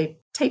self-tape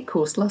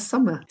course last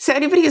summer. So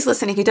anybody who's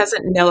listening who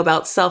doesn't know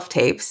about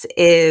self-tapes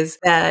is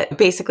that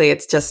basically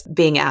it's just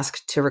being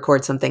asked to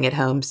record something at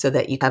home so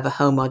that you have a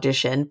home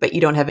audition, but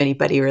you don't have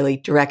anybody really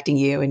directing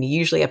you. And you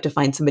usually have to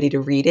find somebody to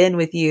read in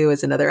with you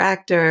as another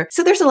actor.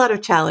 So there's a lot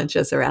of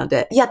challenges around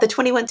it. Yeah, the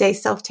 21-day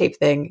self-tape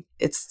thing,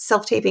 it's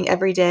self-taping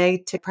every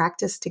day to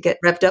practice to get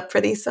revved up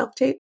for these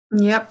self-tapes.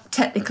 Yep,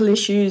 technical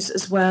issues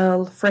as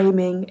well,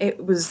 framing.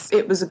 It was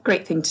a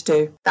great thing to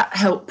do. That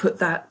helped put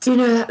that,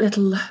 that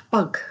little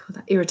bug,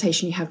 that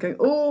irritation you have going,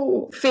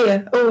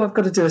 fear, I've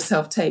got to do a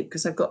self-tape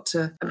because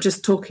I'm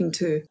just talking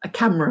to a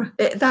camera.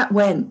 That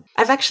went.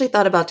 I've actually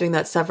thought about doing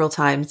that several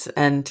times,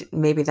 and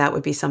maybe that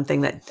would be something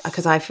that,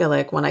 because I feel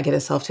like when I get a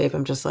self-tape,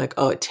 I'm just like,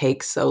 it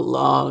takes so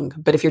long.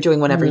 But if you're doing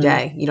one every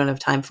day, you don't have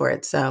time for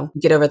it. So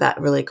you get over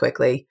that really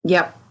quickly.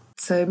 Yep.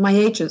 So my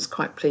agent's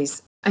quite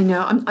pleased. I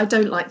know, I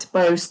don't like to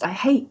boast. I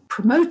hate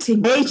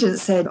promoting. My agent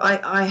said,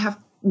 I have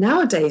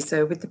nowadays,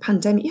 though, with the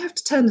pandemic, you have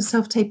to turn a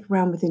self-tape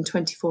around within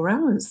 24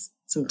 hours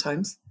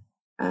sometimes.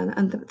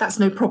 And that's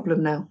no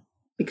problem now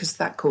because of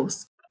that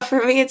course.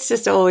 For me, it's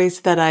just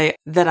always that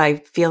I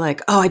feel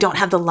like, I don't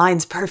have the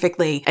lines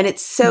perfectly. And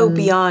it's so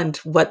beyond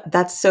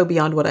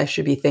what I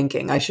should be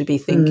thinking. I should be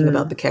thinking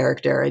about the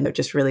character and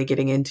just really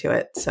getting into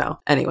it. So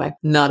anyway,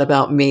 not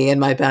about me and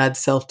my bad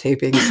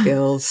self-taping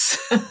skills.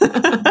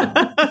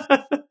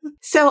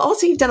 So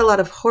also you've done a lot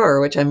of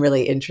horror, which I'm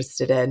really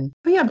interested in.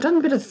 Oh, yeah, I've done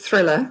a bit of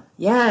thriller.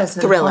 Yes.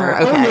 Thriller,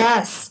 horror. okay. Oh,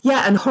 yes.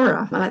 Yeah, and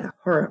horror. I like the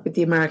horror with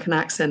the American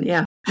accent,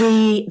 yeah.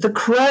 The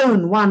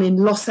crone one in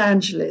Los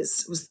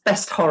Angeles was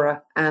best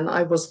horror, and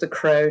I was the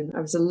crone. I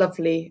was a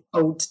lovely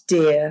old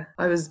deer.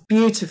 I was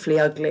beautifully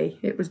ugly.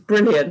 It was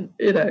brilliant.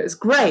 It was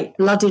great.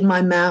 Blood in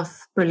my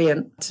mouth,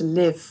 brilliant to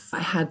live. I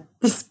had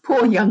this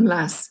poor young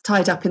lass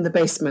tied up in the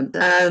basement,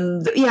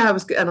 and I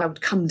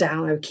would come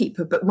down, I would keep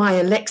her, but my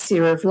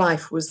elixir of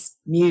life was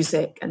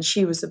music, and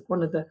she was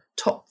one of the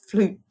top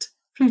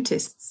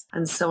flutists,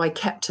 and so I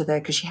kept her there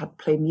because she had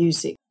to play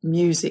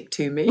music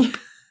to me.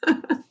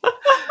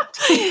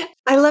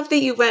 I love that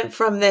you went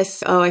from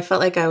this, I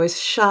felt like I was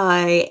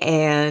shy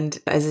and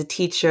as a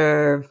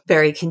teacher,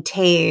 very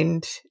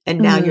contained. And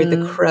now you're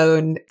the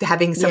crone,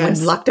 having someone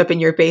locked up in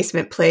your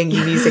basement playing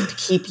you music to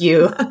keep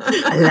you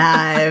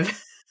alive.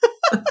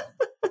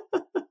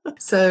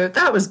 So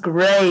that was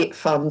great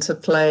fun to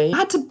play. I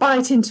had to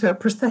bite into a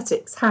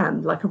prosthetics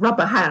hand, like a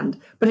rubber hand,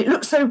 but it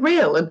looked so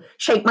real and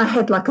shake my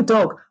head like a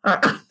dog.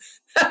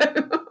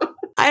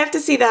 I have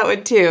to see that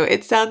one too.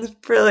 It sounds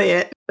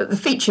brilliant. But the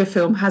feature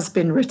film has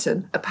been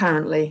written,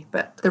 apparently,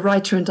 but the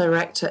writer and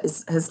director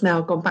has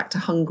now gone back to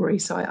Hungary,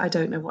 so I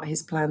don't know what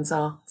his plans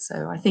are.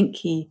 So I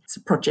think it's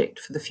a project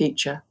for the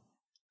future.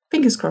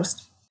 Fingers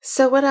crossed.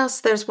 So what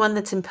else? There's one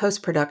that's in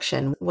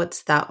post-production.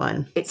 What's that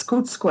one? It's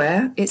called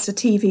Square. It's a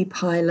TV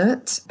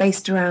pilot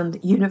based around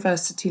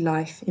university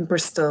life in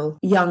Bristol.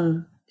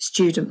 Young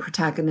student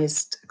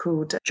protagonist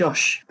called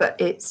Josh, but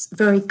it's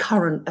very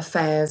current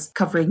affairs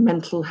covering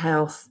mental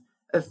health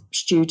of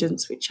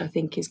students, which I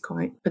think is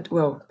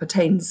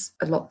pertains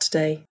a lot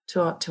today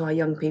to our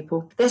young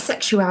people. Their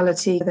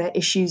sexuality, their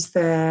issues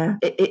there,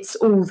 it's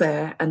all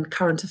there, and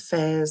current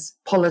affairs,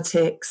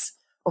 politics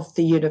of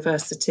the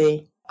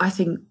university. I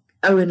think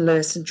Owen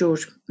Lewis and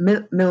George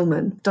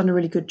Millman done a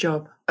really good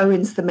job.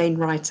 Owen's the main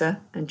writer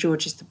and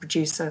George is the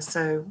producer,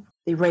 so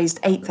they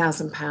raised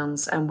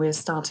 £8,000 and we're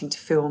starting to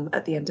film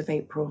at the end of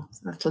April.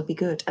 So that'll be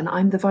good. And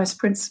I'm the vice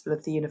principal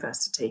of the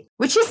university,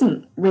 which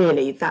isn't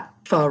really that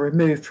far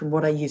removed from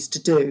what I used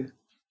to do.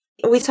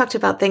 We talked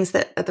about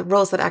the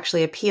roles that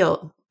actually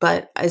appeal,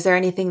 but is there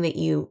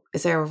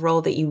a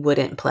role that you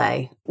wouldn't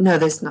play? No,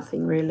 there's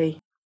nothing really.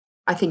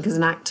 I think as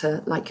an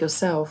actor like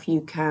yourself,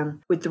 you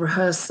can, with the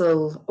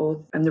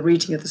rehearsal and the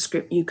reading of the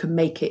script, you can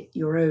make it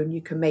your own.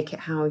 You can make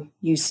it how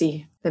you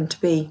see them to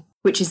be,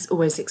 which is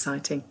always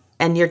exciting.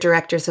 And your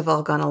directors have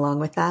all gone along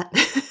with that?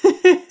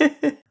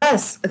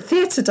 Yes, a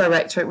theatre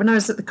director, when I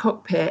was at the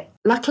Cockpit,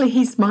 luckily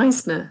he's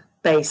Meisner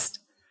based.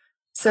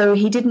 So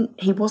he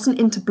wasn't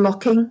into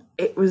blocking.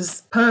 It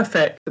was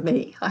perfect for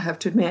me, I have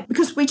to admit,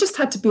 because we just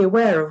had to be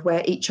aware of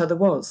where each other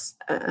was.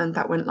 And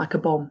that went like a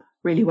bomb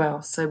really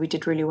well. So we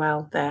did really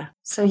well there.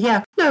 So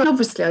yeah, no, and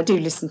obviously I do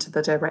listen to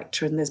the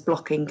director and there's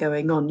blocking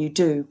going on. You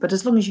do. But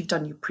as long as you've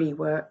done your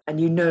pre-work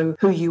and you know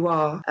who you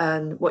are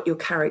and what your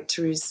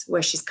character is,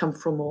 where she's come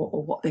from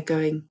or what they're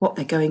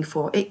going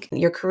for.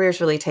 Your career's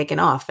really taken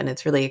off and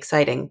it's really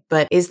exciting.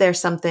 But is there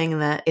something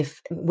that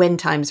when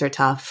times are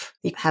tough,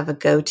 you have a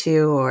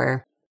go-to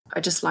or...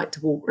 I just like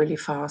to walk really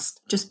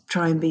fast. Just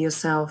try and be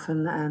yourself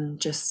and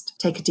just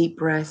take a deep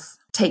breath.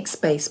 Take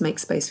space, make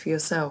space for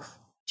yourself.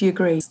 Do you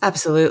agree?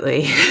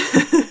 Absolutely.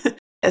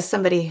 As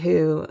somebody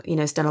who,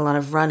 has done a lot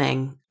of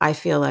running, I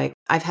feel like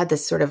I've had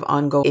this sort of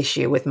ongoing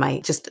issue with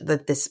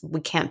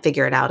we can't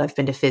figure it out. I've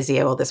been to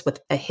physio, all this with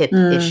a hip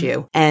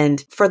issue.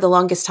 And for the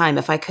longest time,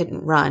 if I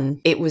couldn't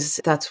run,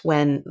 that's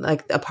when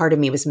like a part of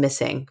me was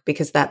missing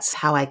because that's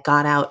how I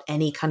got out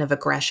any kind of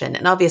aggression.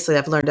 And obviously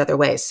I've learned other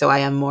ways. So I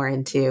am more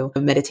into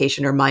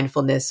meditation or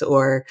mindfulness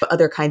or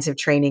other kinds of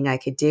training I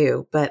could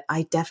do. But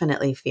I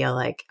definitely feel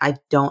like I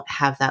don't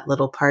have that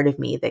little part of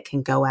me that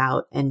can go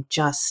out and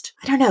just,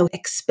 I don't know,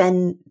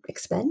 expend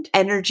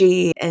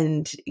energy.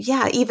 And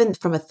yeah, even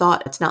from a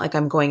thought, it's not like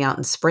I'm going out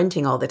and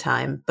sprinting all the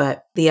time,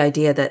 but the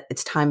idea that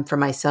it's time for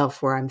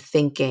myself where I'm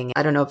thinking,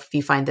 I don't know if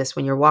you find this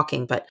when you're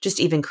walking, but just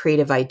even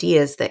creative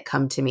ideas that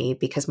come to me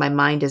because my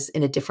mind is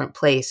in a different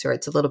place or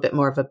it's a little bit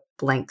more of a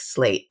blank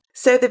slate.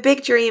 So the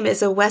big dream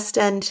is a West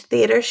End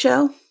theater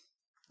show?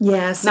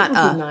 Yes, not it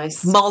would be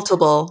nice.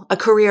 A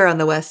career on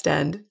the West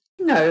End.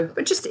 No,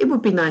 but just it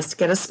would be nice to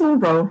get a small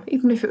role,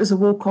 even if it was a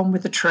walk-on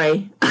with a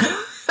tray.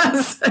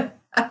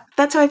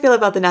 That's how I feel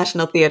about the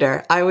National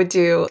Theatre. I would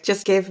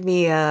just give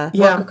me a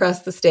walk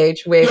across the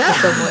stage, wave to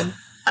someone.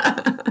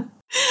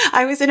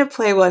 I was in a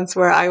play once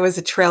where I was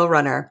a trail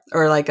runner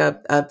or like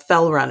a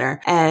fell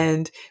runner.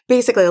 And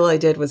basically all I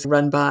did was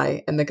run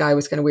by and the guy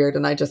was kind of weird.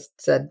 And I just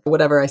said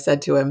whatever I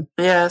said to him.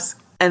 Yes.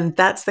 And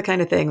that's the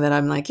kind of thing that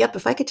I'm like, yep,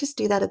 if I could just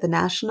do that at the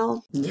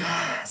National.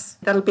 Yes.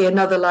 That'll be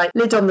another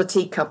lid on the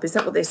teacup. Is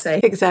that what they say?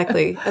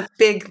 Exactly. A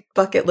big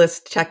bucket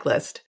list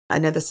checklist. I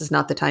know this is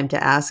not the time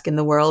to ask in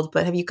the world,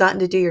 but have you gotten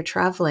to do your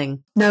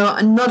traveling? No,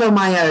 not on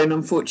my own,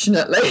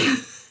 unfortunately.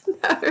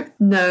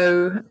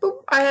 No. But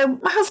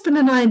my husband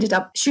and I ended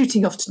up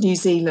shooting off to New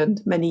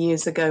Zealand many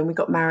years ago and we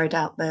got married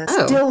out there.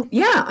 Oh. Still,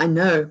 yeah, I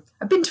know.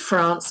 I've been to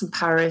France and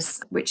Paris,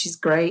 which is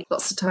great.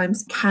 Lots of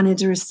times.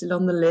 Canada is still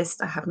on the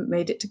list. I haven't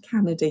made it to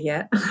Canada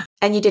yet.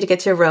 And you did get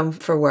to Rome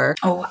for work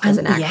as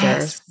an actor.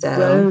 Yes, so.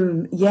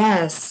 Rome,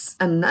 yes.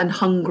 And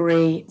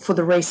Hungary for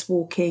the race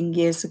walking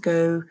years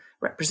ago.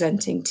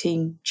 Representing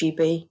Team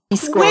GB.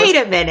 Wait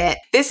a minute.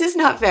 This is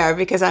not fair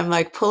because I'm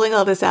like pulling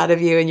all this out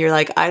of you and you're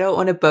like, I don't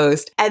want to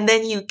boast. And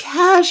then you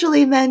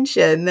casually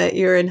mention that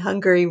you're in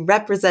Hungary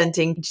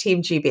representing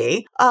Team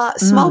GB.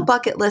 Small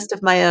bucket list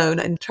of my own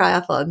and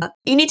triathlon.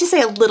 You need to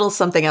say a little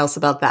something else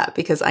about that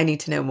because I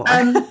need to know more.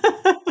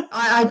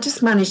 I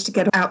just managed to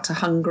get out to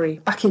Hungary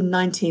back in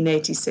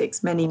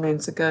 1986, many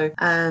moons ago.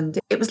 And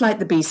it was like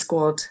the B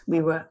squad. We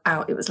were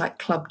out. It was like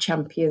club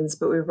champions,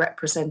 but we were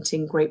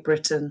representing Great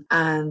Britain.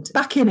 And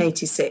back in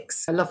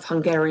 86, I love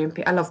Hungarian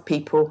people. I love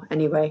people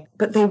anyway.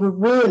 But they were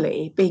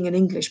really, being an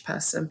English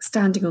person,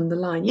 standing on the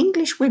line.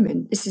 English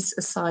women, this is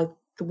aside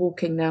the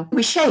walking now.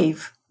 We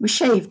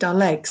shaved our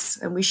legs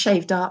and we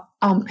shaved our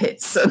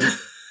armpits and...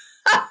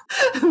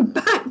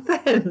 Back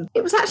then,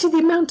 it was actually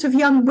the amount of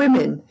young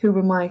women who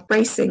were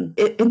racing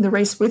in the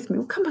race with me.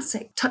 Well, come on,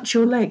 touch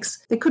your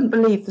legs. They couldn't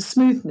believe the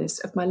smoothness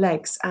of my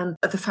legs and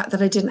the fact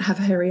that I didn't have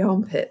hairy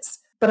armpits.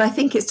 But I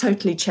think it's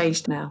totally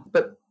changed now.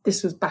 But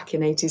this was back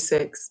in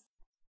 86.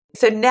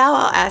 So now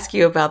I'll ask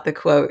you about the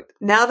quote.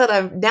 Now that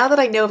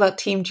I know about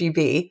Team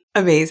GB,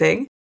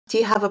 amazing. Do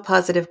you have a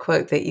positive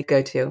quote that you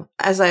go to?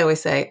 As I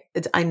always say,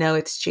 I know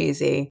it's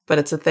cheesy, but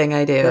it's a thing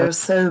I do. There are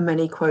so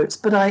many quotes,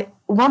 but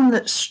one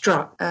that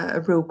struck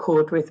a real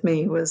chord with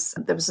me was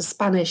there was a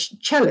Spanish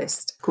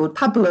cellist called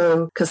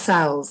Pablo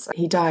Casals.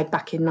 He died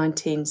back in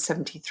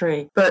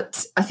 1973,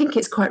 but I think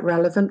it's quite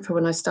relevant for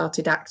when I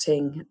started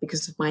acting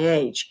because of my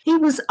age. He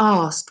was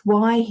asked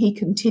why he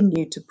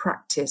continued to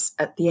practice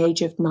at the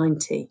age of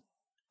 90.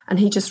 And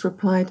he just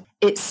replied,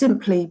 "It's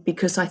simply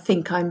because I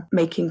think I'm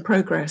making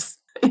progress."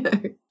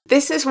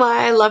 This is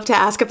why I love to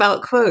ask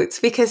about quotes,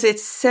 because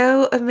it's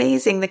so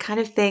amazing, the kind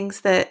of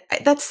things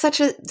that's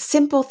such a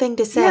simple thing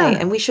to say. Yeah.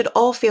 And we should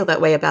all feel that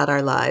way about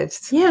our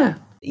lives. Yeah.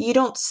 You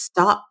don't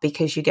stop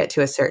because you get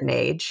to a certain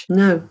age.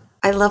 No.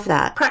 I love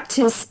that.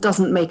 Practice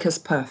doesn't make us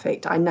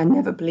perfect. I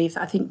never believe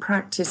that. I think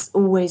practice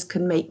always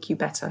can make you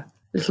better,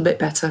 a little bit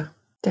better.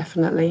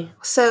 Definitely.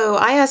 So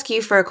I ask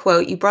you for a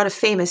quote, you brought a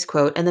famous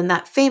quote, and then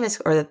that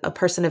famous or a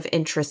person of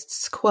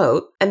interest's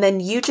quote, and then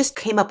you just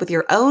came up with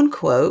your own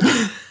quote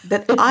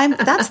that's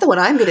the one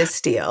I'm going to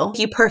steal.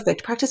 You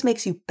perfect. Practice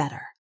makes you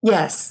better.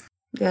 Yes.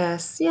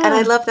 Yes. Yeah. And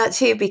I love that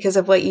too because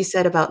of what you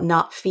said about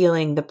not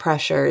feeling the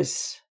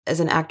pressures as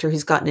an actor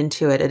who's gotten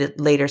into it at a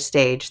later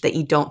stage, that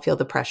you don't feel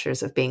the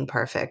pressures of being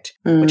perfect,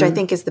 which I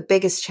think is the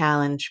biggest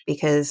challenge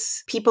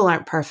because people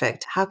aren't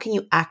perfect. How can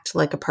you act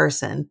like a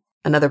person,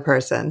 another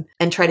person,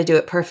 and try to do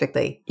it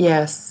perfectly?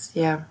 Yes.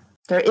 Yeah.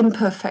 There are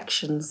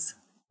imperfections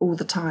all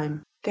the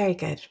time. Very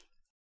good.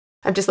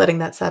 I'm just letting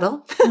that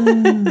settle.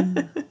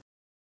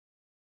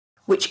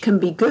 Which can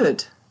be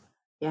good.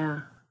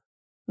 Yeah.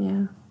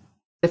 Yeah.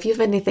 If you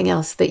have anything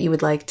else that you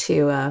would like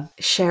to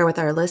share with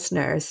our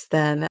listeners,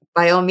 then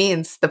by all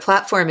means, the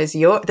platform is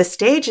the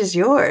stage is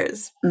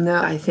yours. No,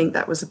 I think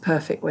that was a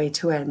perfect way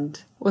to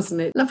end,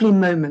 wasn't it? Lovely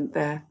moment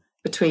there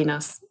between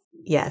us.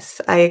 Yes,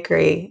 I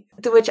agree.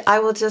 To which I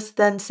will just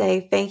then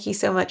say thank you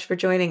so much for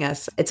joining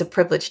us. It's a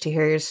privilege to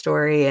hear your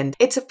story, and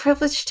it's a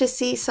privilege to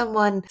see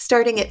someone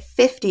starting at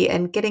 50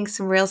 and getting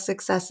some real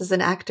success as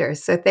an actor.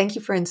 So thank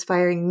you for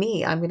inspiring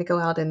me. I'm going to go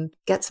out and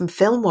get some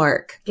film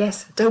work.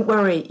 Yes, don't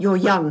worry. You're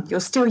young. You're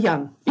still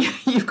young.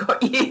 You've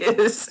got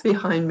years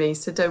behind me,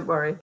 so don't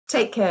worry.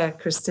 Take care,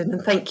 Kristen,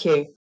 and thank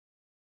you.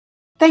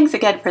 Thanks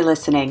again for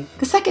listening.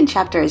 The second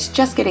chapter is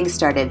just getting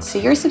started, so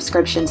your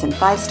subscriptions and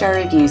 5-star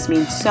reviews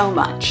mean so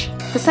much.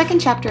 The second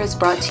chapter is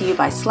brought to you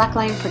by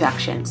Slackline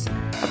Productions,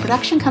 a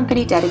production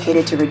company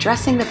dedicated to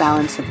redressing the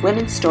balance of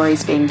women's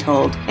stories being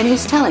told and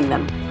who's telling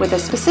them, with a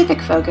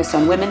specific focus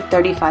on women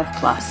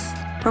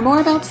 35+. For more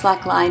about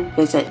Slackline,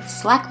 visit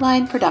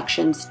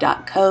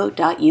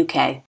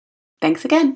slacklineproductions.co.uk. Thanks again.